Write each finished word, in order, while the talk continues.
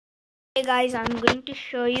Hey guys, I'm going to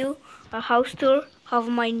show you a house tour of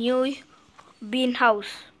my new bean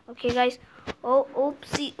house. Okay guys. Oh,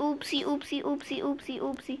 oopsie, oopsie, oopsie, oopsie, oopsie,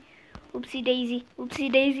 oopsie, oopsie daisy,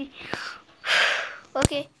 oopsie daisy.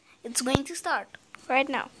 Okay, it's going to start right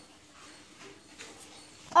now.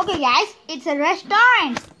 Okay guys, it's a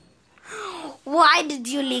restaurant. Why did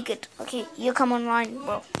you leak it? Okay, you come online,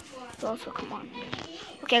 bro. You also come on.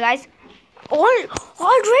 Okay guys.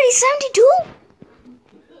 Already 72?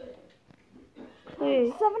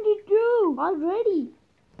 Hey. 72 Already.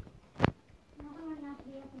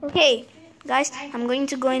 Okay, guys, I'm going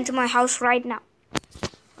to go into my house right now.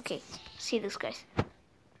 Okay, see this, guys.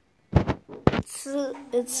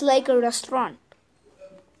 It's like a restaurant.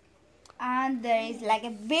 and there is like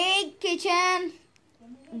a big kitchen.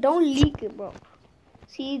 Don't leak it, bro.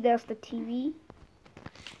 See, there's the TV.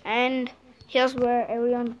 And here's where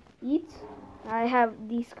everyone eats. I have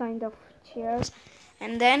these kind of chairs.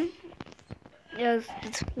 And then there's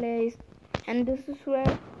this place. And this is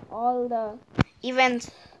where all the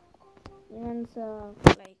events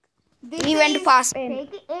like This event is pass in.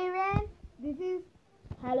 Take event. This is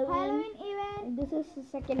Halloween event. and this is the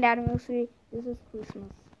second anniversary. This is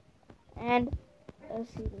Christmas. And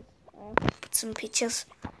see this. I have put some pictures.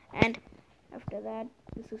 And after that,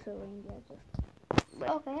 this is a reindeer. But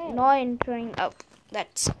Okay. no entering up.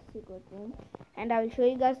 That's secret room. And I will show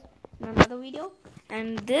you guys in another video.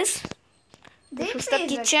 And this is the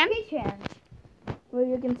kitchen where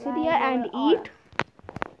you can sit here and eat.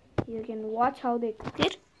 You can watch how they cook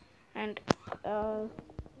it, and you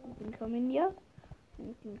can come in here and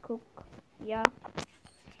you can cook. Yeah.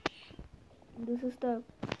 And this is the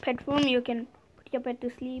pet room. You can put your pet to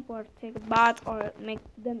sleep or take a bath or make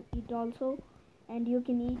them eat also, and you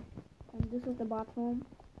can eat. And this is the bathroom.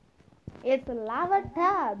 It's a lava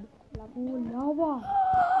tub. Lava.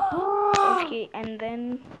 Okay, and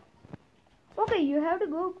then Okay, you have to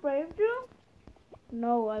go private room.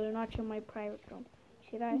 no, I will not show my private room.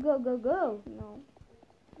 Should I? Go. No.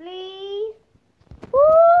 Please. Woo!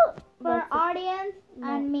 For That's it. audience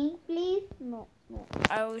No. and me, please. No.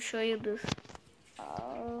 I will show you this.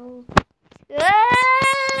 Oh,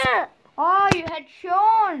 you had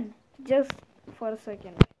shown. Just for a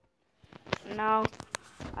second. Now,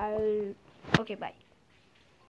 okay, bye.